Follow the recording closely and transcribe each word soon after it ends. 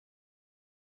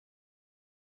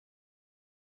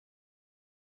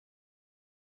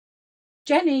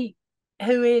Jenny,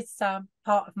 who is part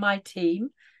of my team,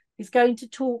 is going to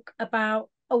talk about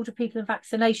older people and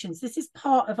vaccinations. This is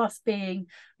part of us being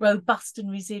robust and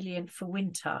resilient for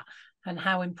winter and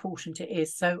how important it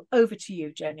is. So over to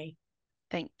you, Jenny.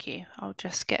 Thank you. I'll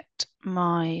just get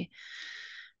my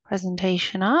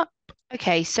presentation up.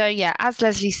 Okay, so yeah, as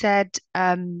Leslie said,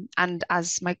 and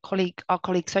as our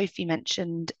colleague Sophie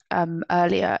mentioned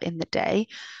earlier in the day,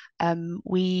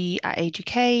 we at Age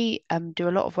UK do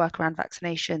a lot of work around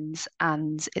vaccinations,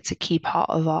 and it's a key part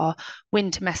of our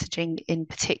winter messaging in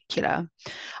particular.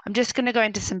 I'm just going to go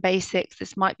into some basics.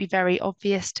 This might be very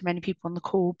obvious to many people on the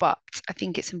call, but I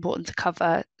think it's important to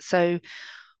cover. So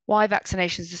why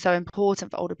vaccinations are so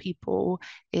important for older people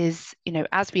is,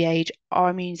 as we age,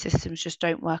 our immune systems just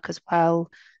don't work as well.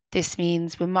 This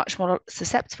means we're much more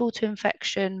susceptible to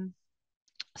infection.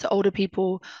 So older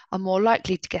people are more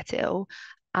likely to get ill.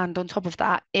 And on top of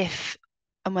that, if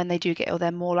and when they do get ill,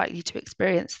 they're more likely to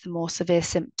experience the more severe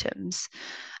symptoms.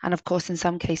 And of course, in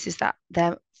some cases,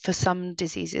 for some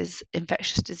diseases,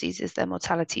 infectious diseases, their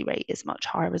mortality rate is much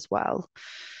higher as well.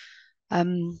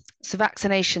 So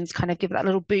vaccinations kind of give that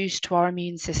little boost to our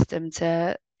immune system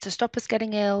to stop us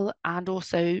getting ill, and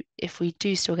also if we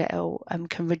do still get ill,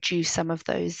 can reduce some of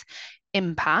those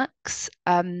impacts.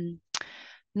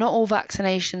 Not all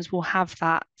vaccinations will have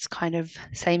that kind of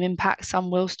same impact. Some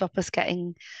will stop us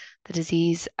getting the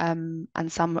disease, and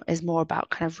some is more about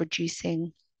kind of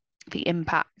reducing the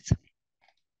impact.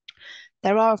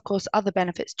 There are, of course, other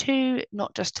benefits too,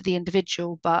 not just to the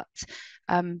individual, but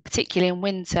particularly in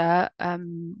winter,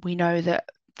 we know that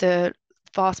the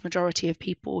vast majority of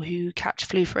people who catch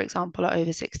flu, for example, are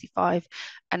over 65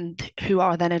 and who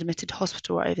are then admitted to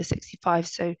hospital are over 65.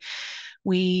 So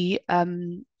we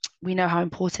we know how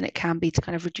important it can be to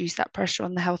kind of reduce that pressure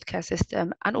on the healthcare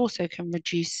system, and also can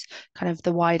reduce kind of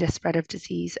the wider spread of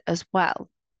disease as well.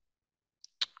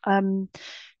 Um,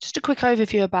 just a quick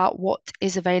overview about what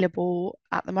is available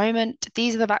at the moment.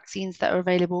 These are the vaccines that are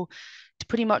available to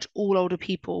pretty much all older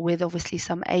people, with obviously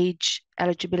some age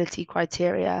eligibility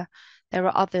criteria. There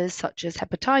are others such as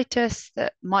hepatitis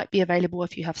that might be available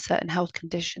if you have certain health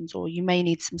conditions, or you may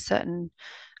need some certain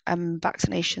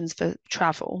vaccinations for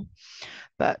travel.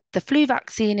 But the flu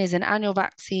vaccine is an annual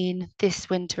vaccine. This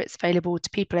winter, it's available to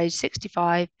people aged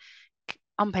 65,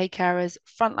 unpaid carers,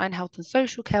 frontline health and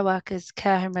social care workers,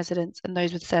 care home residents, and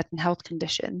those with certain health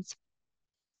conditions.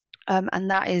 And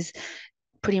that is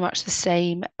pretty much the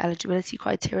same eligibility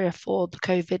criteria for the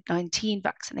COVID-19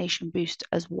 vaccination boost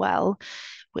as well,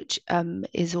 which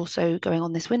is also going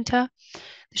on this winter.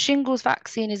 The shingles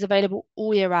vaccine is available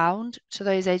all year round to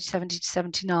those aged 70 to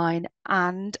 79,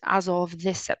 and as of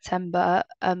this September,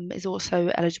 is also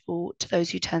eligible to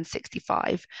those who turn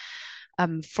 65.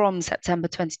 From September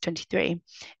 2023.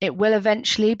 It will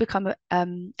eventually become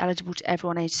eligible to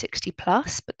everyone aged 60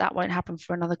 plus, but that won't happen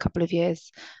for another couple of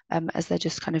years, as they're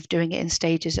just kind of doing it in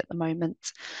stages at the moment.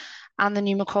 And the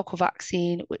pneumococcal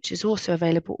vaccine, which is also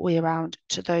available all year round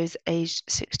to those aged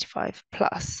 65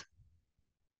 plus.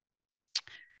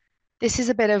 This is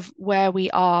a bit of where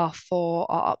we are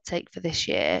for our uptake for this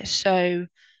year. So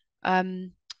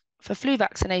for flu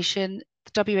vaccination,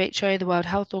 the WHO, the World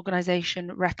Health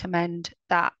Organization, recommend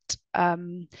that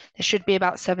there should be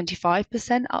about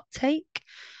 75% uptake.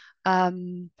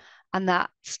 And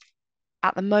that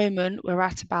at the moment, we're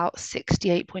at about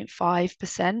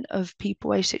 68.5% of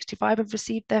people aged 65 have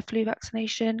received their flu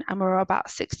vaccination, and we're about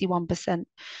 61%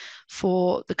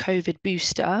 for the COVID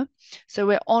booster. So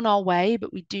we're on our way,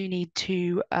 but we do need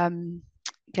to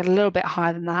get a little bit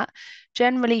higher than that.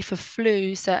 Generally for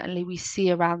flu, certainly we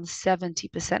see around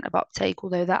 70% of uptake,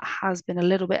 although that has been a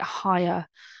little bit higher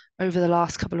over the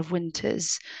last couple of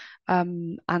winters.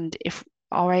 And if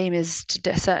our aim is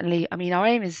to certainly, I mean, our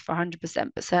aim is for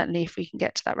 100%, but certainly if we can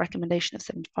get to that recommendation of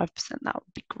 75%, that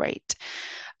would be great.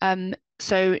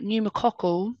 So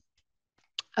pneumococcal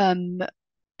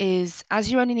is,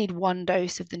 as you only need one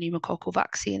dose of the pneumococcal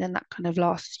vaccine, and that kind of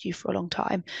lasts you for a long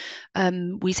time,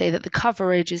 we say that the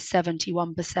coverage is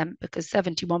 71%, because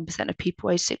 71% of people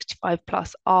aged 65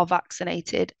 plus are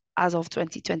vaccinated as of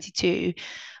 2022.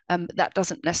 That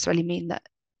doesn't necessarily mean that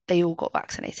they all got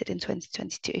vaccinated in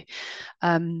 2022.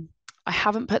 I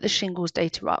haven't put the shingles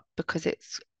data up because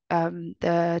it's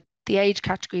the age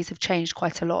categories have changed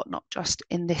quite a lot, not just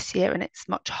in this year, and it's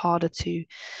much harder to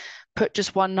put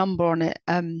just one number on it.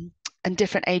 And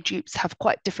different age groups have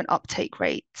quite different uptake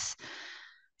rates.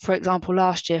 For example,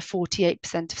 last year, 48%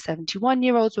 of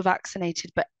 71-year-olds were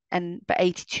vaccinated, but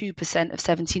 82% of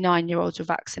 79-year-olds were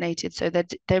vaccinated. So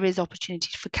there is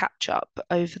opportunity for catch up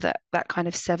over that kind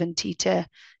of 70 to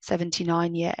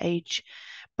 79 year age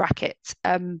brackets.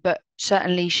 But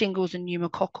certainly shingles and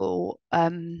pneumococcal,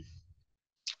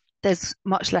 there's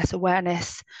much less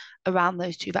awareness around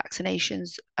those two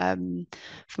vaccinations from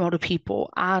older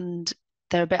people, and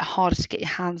they're a bit harder to get your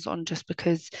hands on just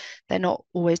because they're not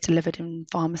always delivered in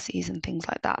pharmacies and things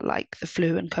like that, like the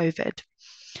flu and COVID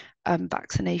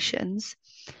vaccinations.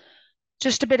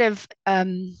 Just a bit of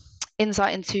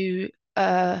insight into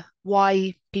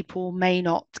why people may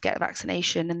not get a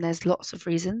vaccination, and there's lots of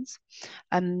reasons.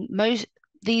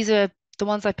 These are the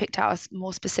ones I picked out as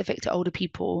more specific to older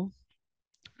people,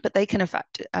 but they can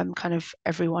affect kind of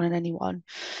everyone and anyone.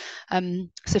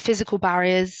 So physical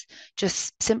barriers,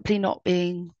 just simply not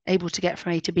being able to get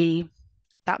from A to B.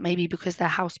 That may be because they're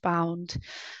housebound.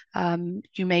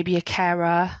 You may be a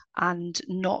carer and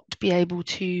not be able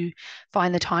to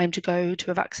find the time to go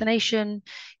to a vaccination.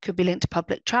 Could be linked to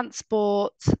public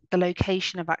transport, the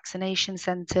location of vaccination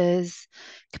centres,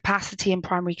 capacity in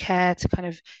primary care to kind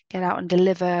of get out and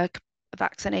deliver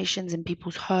vaccinations in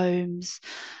people's homes.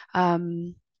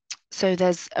 So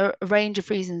there's a range of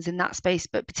reasons in that space,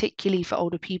 but particularly for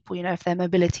older people, you know, if their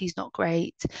mobility is not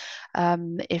great,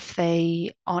 if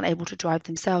they aren't able to drive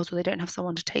themselves or they don't have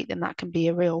someone to take them, that can be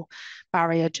a real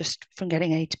barrier just from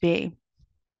getting A to B.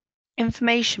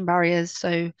 Information barriers, so,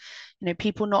 you know,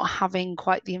 people not having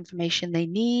quite the information they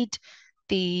need.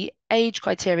 The age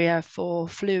criteria for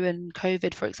flu and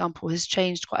COVID, for example, has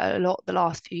changed quite a lot the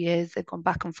last few years. They've gone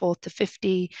back and forth to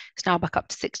 50, it's now back up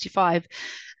to 65.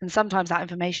 And sometimes that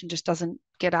information just doesn't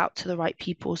get out to the right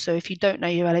people. So if you don't know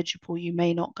you're eligible, you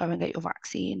may not go and get your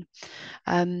vaccine.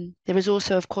 There is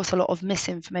also, of course, a lot of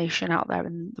misinformation out there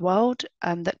in the world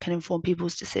that can inform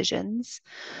people's decisions,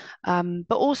 but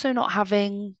also not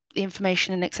having the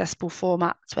information in accessible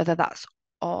formats, whether that's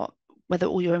whether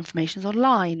all your information is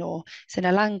online or it's in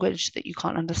a language that you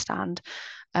can't understand.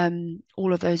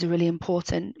 All of those are really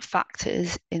important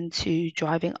factors into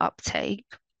driving uptake.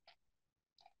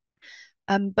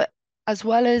 But as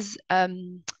well as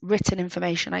written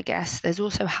information, I guess, there's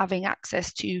also having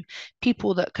access to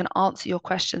people that can answer your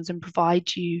questions and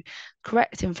provide you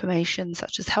correct information,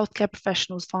 such as healthcare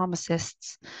professionals,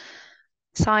 pharmacists,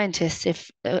 scientists,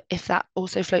 if that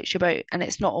also floats your boat, and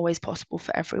it's not always possible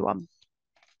for everyone.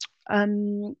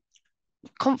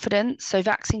 Confidence, so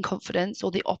vaccine confidence,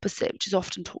 or the opposite, which is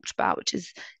often talked about, which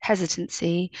is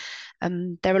hesitancy.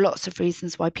 There are lots of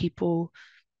reasons why people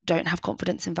don't have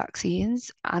confidence in vaccines,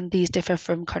 and these differ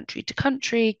from country to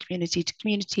country, community to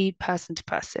community, person to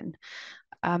person.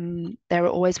 There are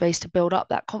always ways to build up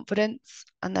that confidence,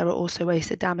 and there are also ways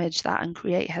to damage that and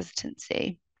create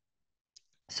hesitancy.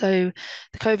 So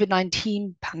the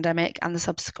COVID-19 pandemic and the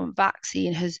subsequent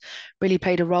vaccine has really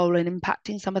played a role in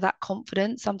impacting some of that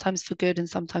confidence, sometimes for good and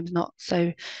sometimes not.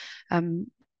 So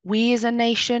we as a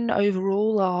nation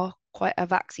overall are quite a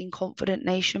vaccine confident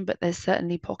nation, but there's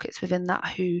certainly pockets within that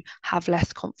who have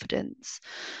less confidence.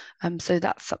 So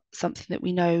that's something that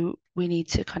we know we need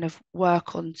to kind of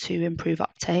work on to improve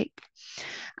uptake.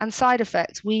 And side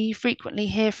effects, we frequently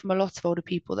hear from a lot of older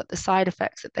people that the side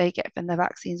effects that they get from their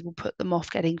vaccines will put them off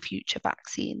getting future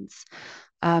vaccines.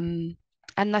 And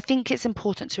I think it's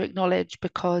important to acknowledge,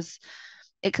 because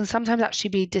it can sometimes actually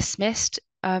be dismissed.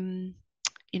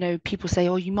 You know, people say,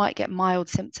 oh, you might get mild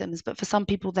symptoms, but for some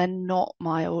people, they're not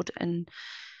mild. And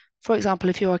for example,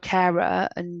 if you're a carer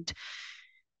and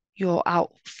you're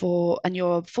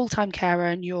you're a full-time carer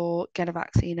and you're get a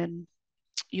vaccine and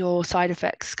your side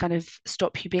effects kind of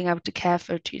stop you being able to care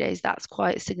for 2 days, that's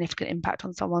quite a significant impact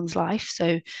on someone's life.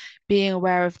 So being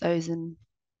aware of those and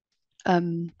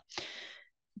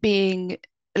being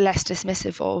less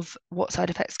dismissive of what side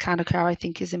effects can occur, I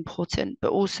think is important,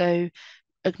 but also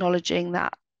acknowledging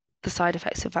that the side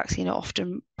effects of vaccine are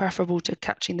often preferable to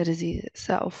catching the disease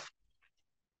itself.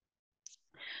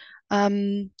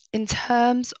 In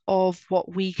terms of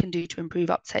what we can do to improve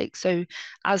uptake, so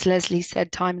as Leslie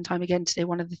said time and time again today,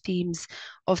 one of the themes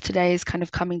of today is kind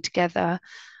of coming together,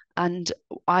 and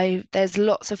there's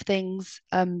lots of things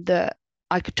that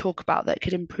I could talk about that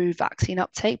could improve vaccine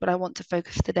uptake, but I want to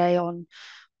focus today on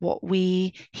what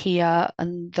we here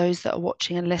and those that are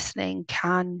watching and listening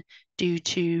can do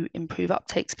to improve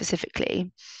uptake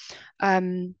specifically.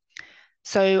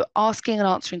 So asking and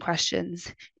answering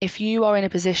questions. If you are in a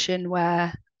position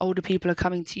where older people are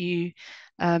coming to you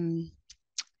and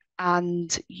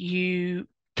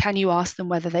can you ask them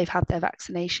whether they've had their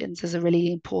vaccinations is a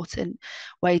really important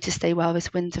way to stay well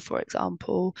this winter, for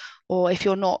example. Or if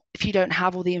you don't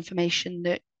have all the information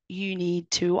that you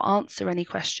need to answer any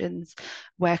questions,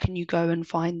 where can you go and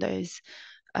find those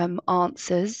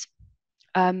answers?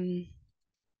 But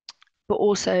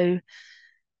also,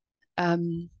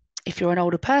 if you're an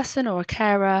older person or a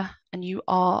carer, and you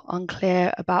are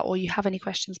unclear about, or you have any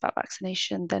questions about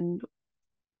vaccination, then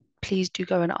please do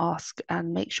go and ask,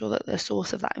 and make sure that the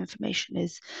source of that information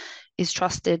is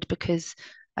trusted, because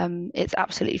it's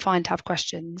absolutely fine to have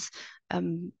questions,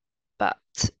 but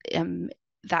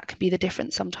that can be the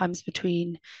difference sometimes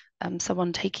between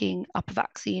someone taking up a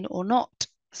vaccine or not.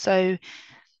 So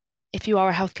if you are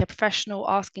a healthcare professional,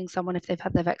 asking someone if they've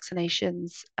had their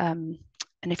vaccinations, and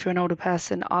if you're an older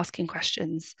person, asking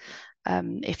questions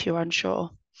if you're unsure.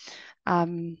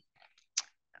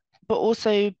 But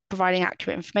also providing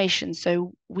accurate information.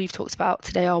 So we've talked about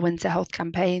today our Winter Health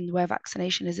campaign, where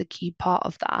vaccination is a key part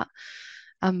of that.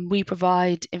 We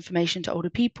provide information to older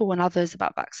people and others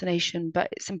about vaccination, but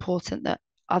it's important that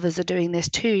others are doing this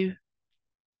too.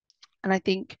 And I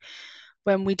think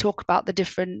when we talk about the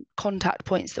different contact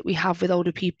points that we have with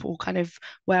older people, kind of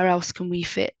where else can we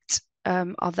fit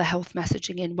other health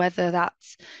messaging in, whether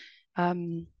that's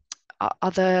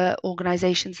other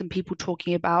organizations and people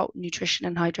talking about nutrition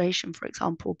and hydration, for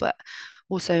example, but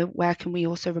also where can we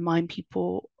also remind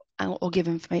people or give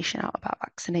information out about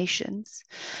vaccinations.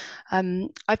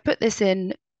 I've put this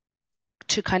in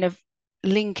to kind of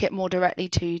link it more directly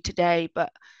to today,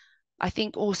 but I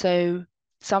think also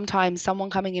sometimes someone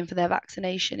coming in for their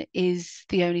vaccination is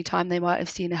the only time they might have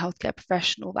seen a healthcare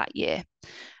professional that year.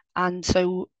 And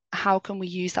so how can we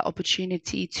use that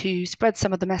opportunity to spread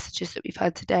some of the messages that we've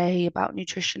heard today about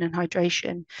nutrition and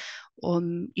hydration?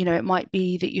 It might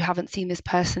be that you haven't seen this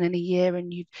person in a year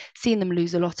and you've seen them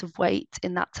lose a lot of weight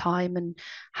in that time, and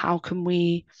how can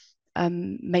we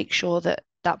make sure that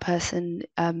that person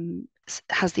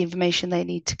has the information they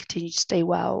need to continue to stay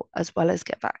well as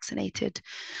get vaccinated.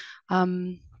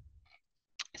 So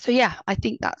yeah, I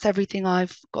think that's everything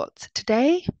I've got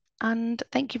today. And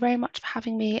thank you very much for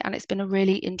having me. And it's been a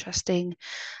really interesting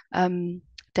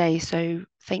day. So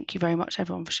thank you very much,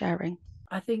 everyone, for sharing.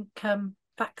 I think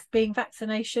being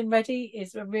vaccination ready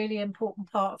is a really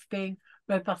important part of being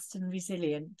robust and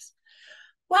resilient.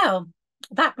 Well,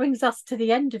 that brings us to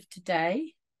the end of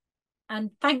today.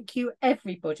 And thank you,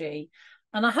 everybody.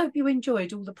 And I hope you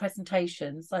enjoyed all the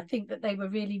presentations. I think that they were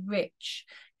really rich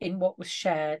in what was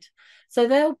shared. So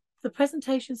the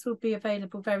presentations will be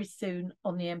available very soon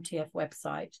on the MTF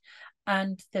website,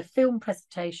 and the film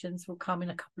presentations will come in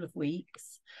a couple of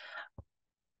weeks.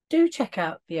 Do check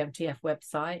out the MTF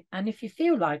website, and if you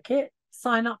feel like it,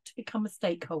 sign up to become a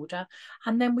stakeholder,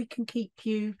 and then we can keep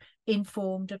you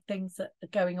informed of things that are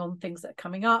going on, things that are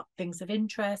coming up, things of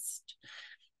interest,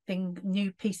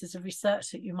 new pieces of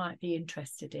research that you might be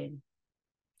interested in.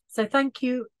 So thank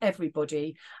you,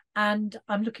 everybody, and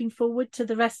I'm looking forward to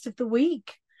the rest of the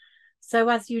week. So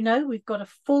as you know, we've got a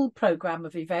full programme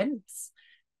of events.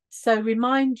 So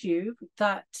remind you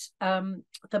that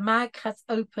the MAG has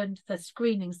opened the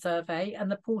screening survey, and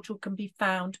the portal can be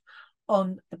found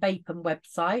on the BAPEM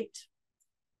website.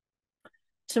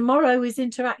 Tomorrow is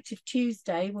Interactive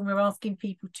Tuesday, when we're asking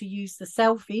people to use the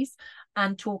selfies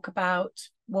and talk about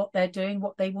what they're doing,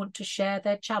 what they want to share,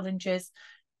 their challenges,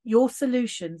 your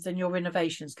solutions and your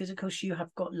innovations, because of course you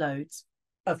have got loads,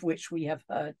 of which we have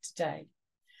heard today.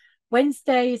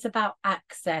 Wednesday is about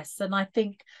access, and I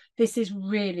think this is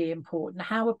really important.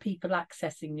 How are people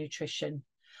accessing nutrition?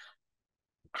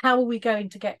 How are we going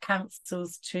to get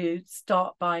councils to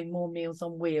start buying more Meals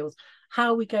on Wheels?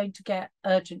 How are we going to get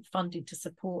urgent funding to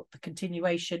support the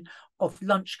continuation of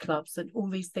lunch clubs and all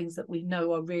these things that we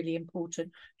know are really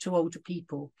important to older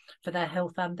people for their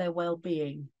health and their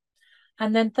well-being?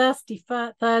 And then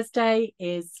Thursday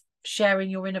is sharing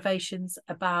your innovations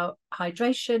about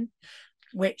hydration,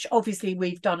 which obviously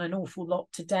we've done an awful lot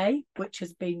today, which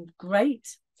has been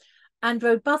great. And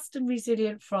Robust and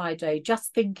Resilient Friday,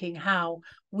 just thinking how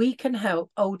we can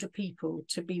help older people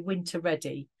to be winter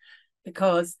ready,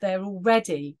 because they're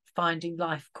already finding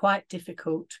life quite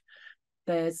difficult.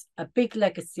 There's a big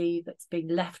legacy that's been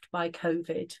left by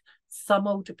COVID. Some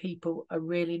older people are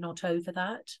really not over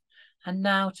that. And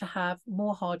now to have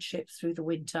more hardships through the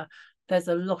winter, there's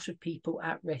a lot of people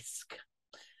at risk.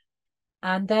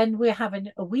 And then we're having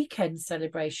a weekend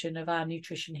celebration of our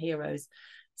nutrition heroes.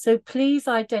 So please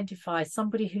identify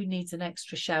somebody who needs an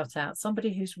extra shout out,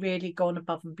 somebody who's really gone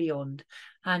above and beyond.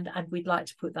 And we'd like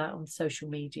to put that on social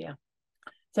media.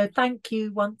 So thank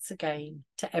you once again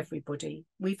to everybody.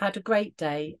 We've had a great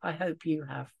day. I hope you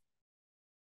have.